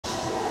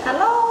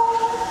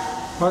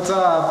What's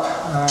up?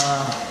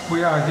 We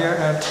are here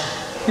at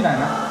ที่ไหน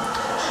นะ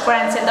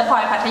Grand Center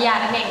Point พัทยา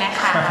นั่นเองนะ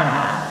คะ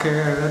Okay,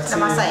 let's see. เรา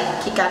มาใส่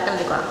คีย์การ์ดกัน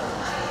ดีกว่า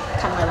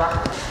ทำไงวะ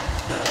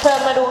เชิญ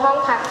มาดูห้อง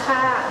พักค่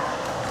ะ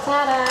จ้า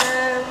ดา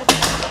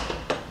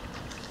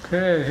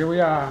Okay, here we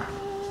are.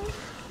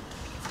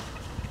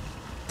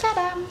 จ้า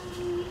ดา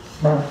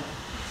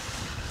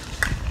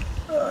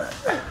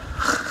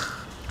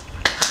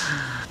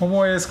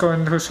Momoe is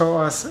going to show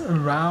us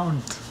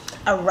around.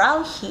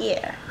 Around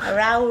here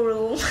around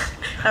room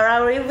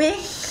around living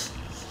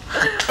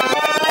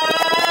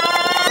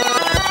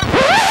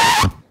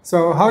So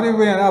how did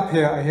we end up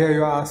here, I hear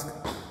you ask?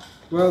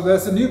 Well,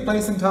 there's a new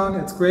place in town,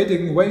 it's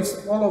creating waves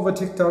all over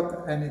TikTok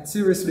and it's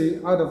seriously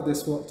out of this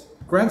world.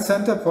 Grand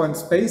Center Point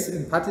Space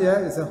in Pattaya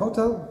is a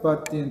hotel, but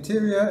the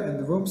interior and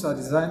the rooms are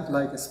designed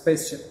like a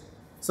spaceship.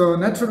 So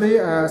naturally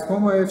I asked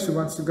Momoe if she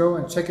wants to go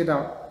and check it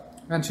out.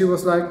 And she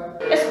was like,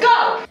 Let's go!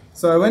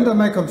 So I went on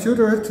my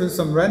computer to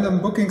some random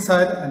booking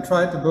site and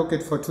tried to book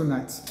it for 2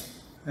 nights.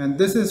 And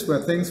this is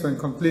where things went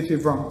completely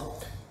wrong.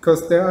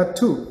 Because there are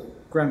 2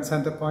 Grand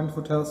Center Point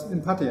hotels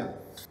in Pattaya.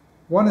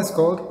 One is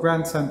called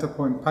Grand Center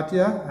Point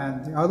Pattaya and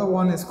the other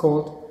one is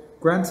called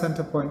Grand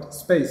Center Point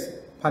Space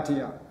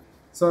Pattaya.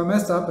 So I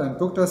messed up and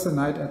booked us a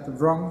night at the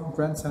wrong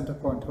Grand Center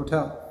Point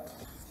hotel.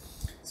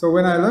 So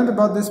when I learned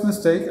about this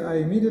mistake, I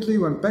immediately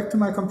went back to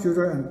my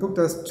computer and booked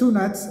us 2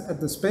 nights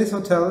at the Space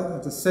Hotel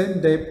at the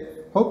same day,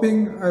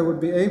 hoping I would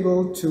be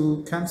able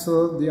to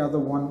cancel the other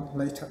one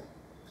later.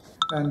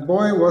 And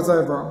boy was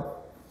I wrong.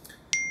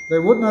 They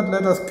would not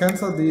let us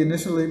cancel the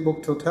initially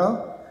booked hotel,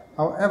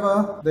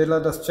 however they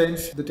let us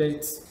change the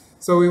dates.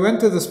 So we went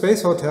to the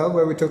Space Hotel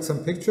where we took some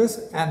pictures,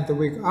 and the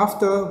week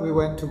after we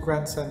went to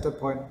Grand Center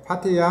Point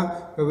Pattaya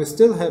where we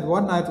still had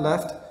 1 night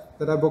left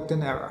that I booked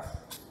in error.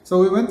 So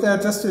we went there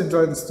just to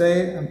enjoy the stay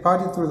and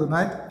party through the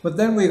night, but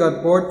then we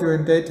got bored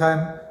during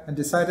daytime and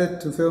decided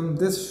to film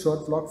this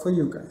short vlog for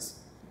you guys.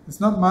 It's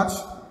not much,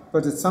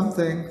 but it's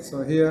something,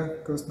 so here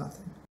goes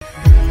nothing.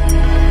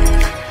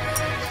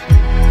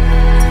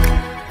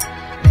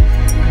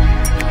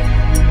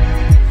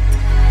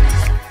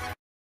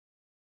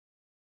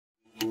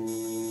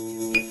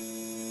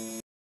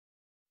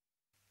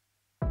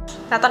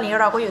 แล้วตอนนี้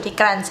เราก็อยู่ที่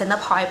Grand Center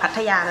Point พัท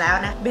ยาแล้ว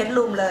นะเบด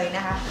รูมเลยน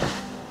ะคะ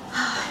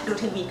ดู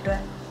ทีวีด้วย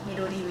มี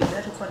ดูทีวีด้ว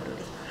ยทุกคนดู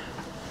ดิ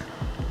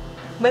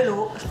ไม่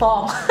รู้ฟอ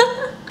ร์ม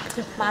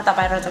มาต่อไป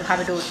เราจะพาไ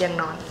ปดูเตียง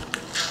นอน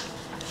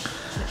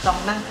ลอง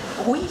นั่ง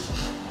อุ้ย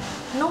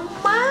นุ่ม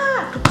มา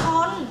กทุกค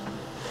น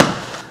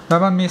แล้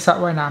วมันมีสระ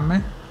ว่ายน้ำไหม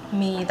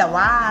มีแต่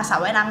ว่าสระ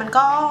ว่ายน้ำมัน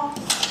ก็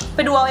ไป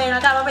ดูเอาเองแล้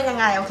วกันว่าเป็นยัง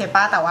ไงโอเค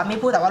ป้าแต่ว่าไม่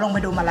พูดแต่ว่าลงไป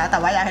ดูมาแล้วแต่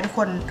ว่าอยากให้ทุก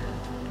คน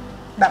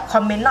แบบค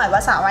อมเมนต์หน่อยว่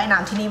าสระว่ายน้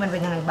ำที่นี่มันเป็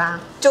นยังไงบ้าง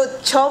จุด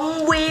ชม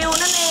วิว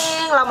นั่นเอ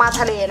งเรามา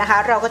ทะเลนะคะ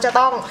เราก็จะ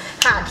ต้อง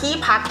หาที่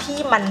พักที่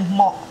มันเห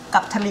มาะกั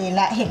บทะเลแ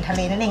ละเห็นทะเ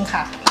ลนั่นเอง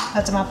ค่ะเร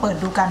าจะมาเปิด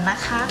ดูกันนะ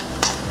คะ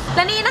แล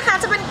ะนี่นะคะ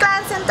จะเป็น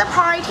Grand Center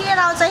Point ที่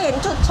เราจะเห็น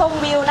จุดชม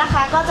วิวนะค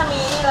ะก็จะมี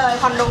นี่เลย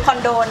คอน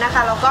โดนะค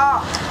ะแล้วก็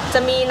จะ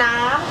มีน้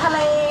ำทะเล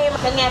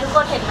เป็นไงทุกค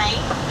นเห็นไหม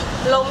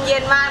ลมเย็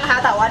นมากนะคะ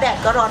แต่ว่าแดด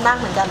ก็ร้อนมาก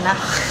เหมือนกันนะ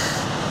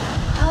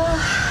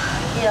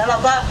เดี๋ยวเรา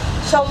ก็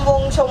ช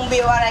ม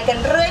วิวอะไรกัน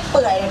เรื่อยเ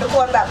ปื่อยทุกค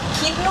นแบบ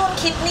คิดนู่น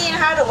คิดนี่น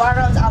ะคะหรือว่าเ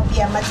ราจะเอาเบี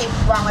ยร์มาจิบ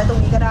วางไว้ตร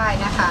งนี้ก็ได้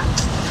นะคะ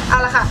เอา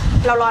ละค่ะ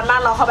เราร้อนมา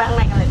กเราเข้าไปข้าง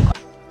ในกันเลยดีกว่า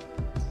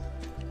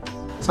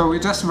So we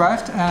just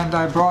arrived and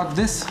I brought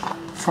this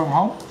from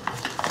home.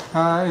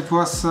 It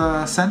was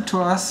sent to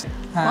us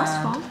and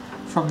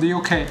from the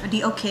UK.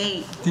 The UK.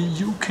 The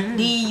UK.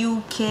 The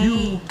UK.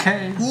 UK.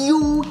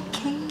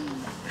 UK.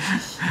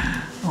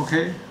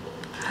 Okay.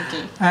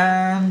 Okay.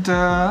 And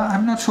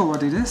I'm not sure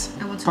what it is,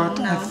 but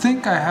I think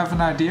I have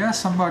an idea.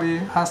 Somebody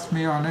asked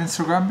me on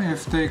Instagram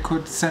if they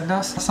could send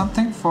us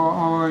something for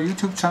our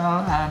YouTube channel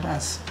and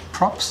as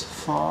props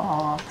for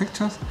our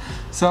pictures.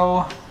 So,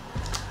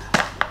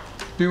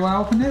 do you want to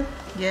open it?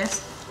 Yes.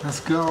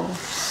 Let's go.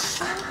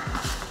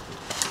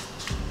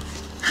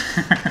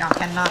 No,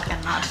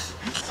 cannot.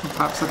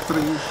 Superb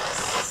Satri.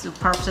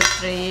 Superb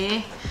Satri.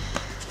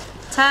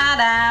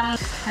 Ta-dam.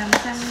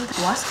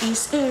 What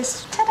is this?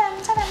 Ta-dam.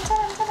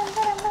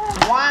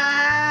 ว้า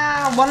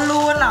วบอล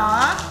ลูนเหรอ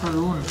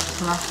Balloon.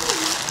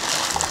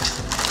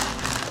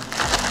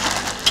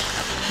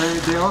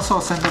 They also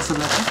sent us a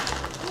letter,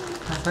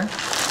 I think.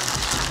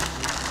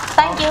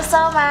 Thank you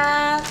so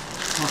much.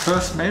 Our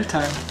first mail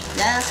time.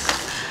 Yes.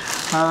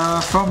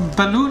 From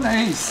Balloon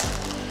Ace.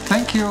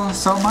 Thank you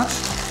so much.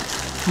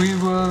 We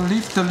will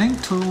leave the link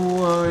to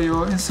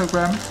your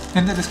Instagram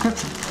in the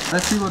description.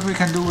 Let's see what we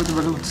can do with the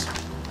balloons.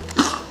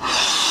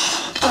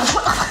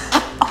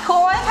 โอ้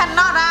ยคัน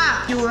นอดอ่ะ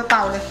อยู่เป่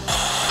าเลย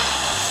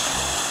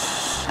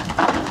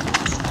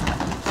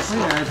Oh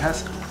yeah, it has.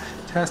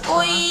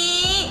อุ้ย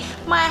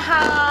my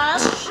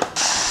heart.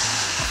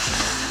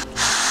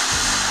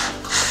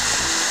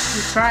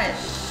 You try it.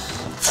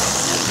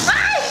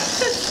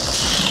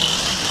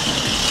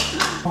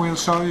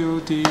 We'll show you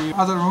the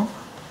other room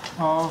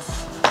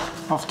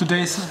of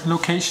today's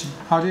location.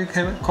 How do you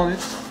call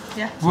it?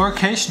 Yeah.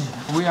 Workation.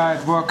 We are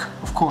at work,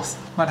 of course.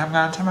 มาทำง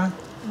านใช่ไหม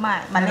ไม่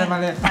มาเ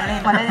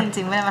ล่นจ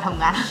ริงๆไม่ได้มาท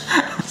ำงาน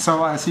So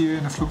I see you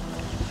in the Flug.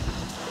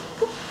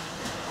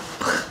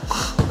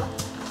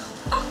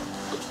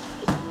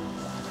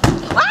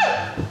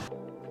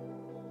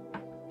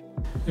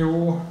 อยู่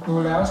ดู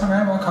แล้วใช่ไหม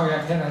ว่าเขาอยา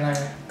กเห็นอะไร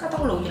ก็ต้อ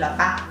งรู้อยู่แล้ว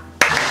ปะ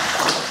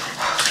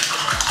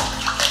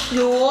อ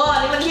ยู่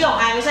นี่มันที่ของ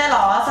ไอไม่ใช่หร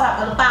อสลับ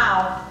กันหรือเปล่า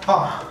อ๋อ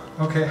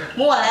โอเค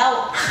มั่วแล้ว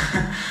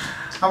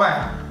เอาไป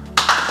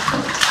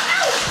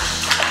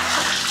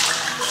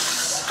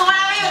ทำไม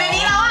ไม่อยู่ใน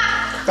นี้แล้วอ่ะ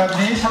แบบ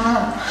นี้ใช่ไหม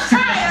ใ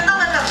ช่มันต้อง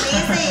เป็นแบบนี้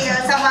สิ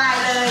สบาย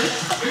เลย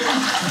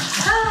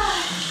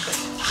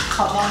ข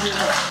อลองดู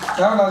เลย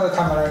แล้วเราจะท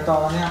ำอะไรต่อ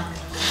เนี่ย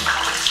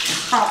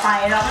ต่อไป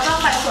เราก็ต้อง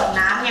ไปสวน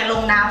น้ำเนี่ยล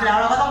งน้ำแล้ว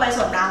เราก็ต้องไปส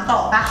วนน้ำต่อ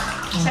ปะ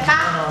ใช่ปะ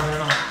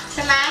ใ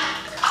ช่ไหม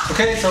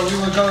Okay, so we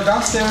will go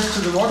downstairs to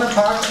the water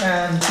park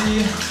and see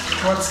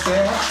what's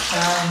there,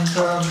 and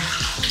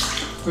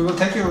we will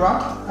take a run.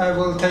 I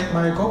will take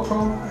my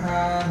GoPro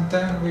and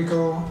then we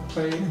go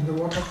play in the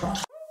water park.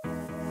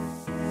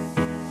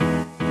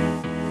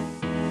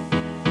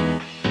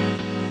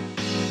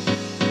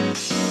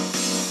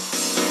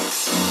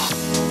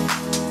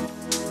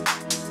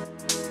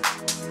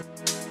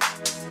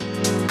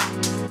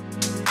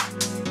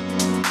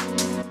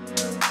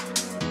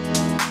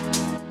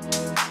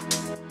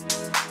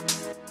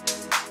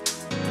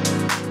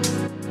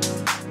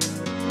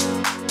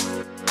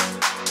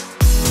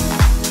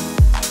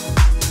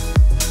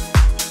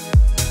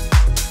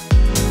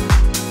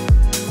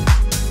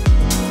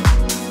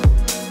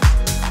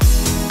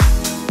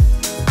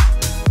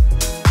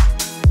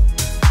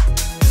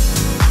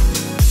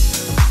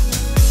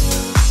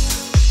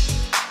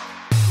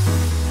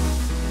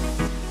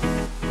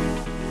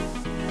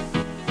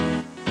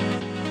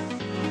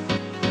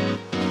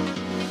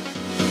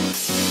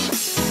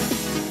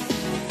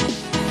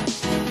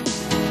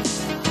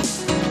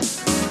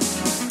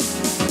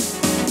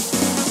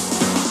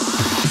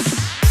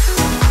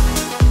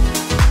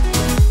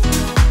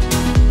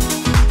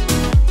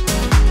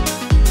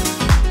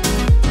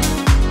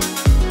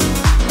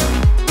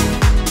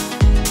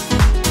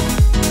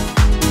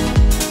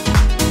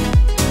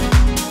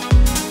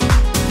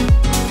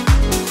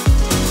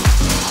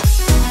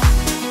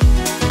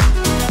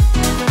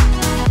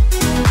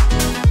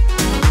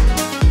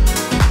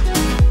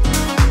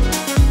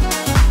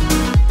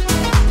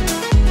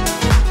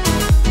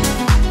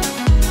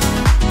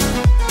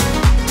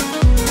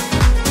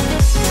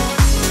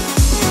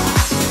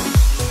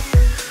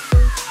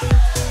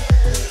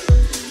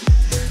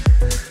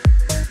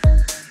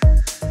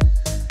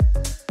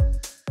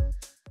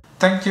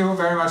 Thank you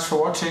very much for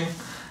watching.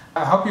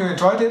 I hope you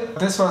enjoyed it.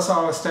 This was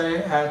our stay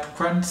at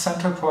Grand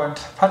Central Point,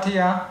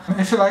 Pattaya.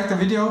 If you liked the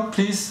video,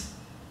 please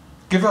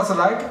give us a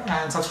like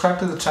and subscribe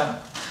to the channel.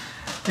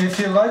 If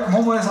you like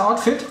Momoe's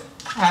outfit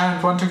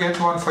and want to get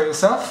one for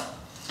yourself,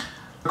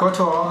 go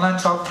to our online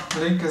shop,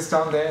 link is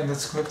down there in the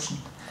description.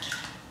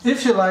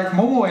 If you like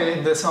Momoe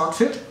in this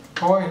outfit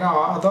or in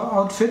our other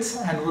outfits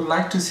and would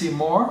like to see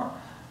more,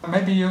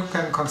 maybe you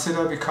can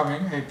consider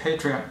becoming a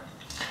Patreon.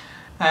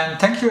 And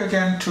thank you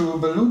again to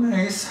Balloon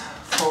Ace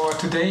for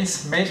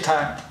today's maid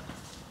time.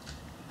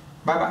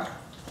 Bye bye.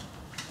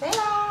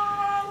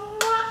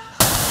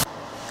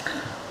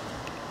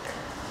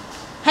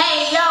 Hey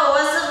yo,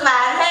 what's up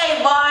man? Hey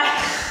boy.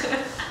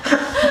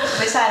 ไ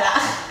ม่ใช่ละ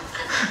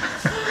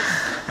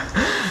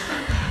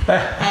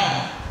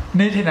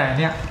นี่ที่ไหน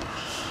เนี่ย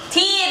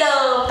ที่เดิ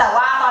มแต่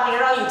ว่าตอนนี้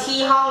เราอยู่ที่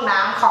ห้องน้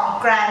ำของ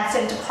Grand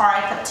Central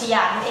Point พัทย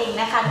านั่นเอง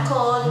นะคะทุกค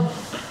น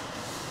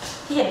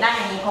ที่เห็นหน้าอ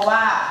ย่างนี้เพราะว่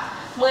า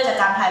เมื่อจาก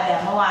การถ่ายแบ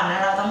บเมื่อวานนะ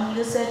เราต้อง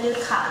ยืดเส้นยืด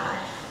ขาหน่อย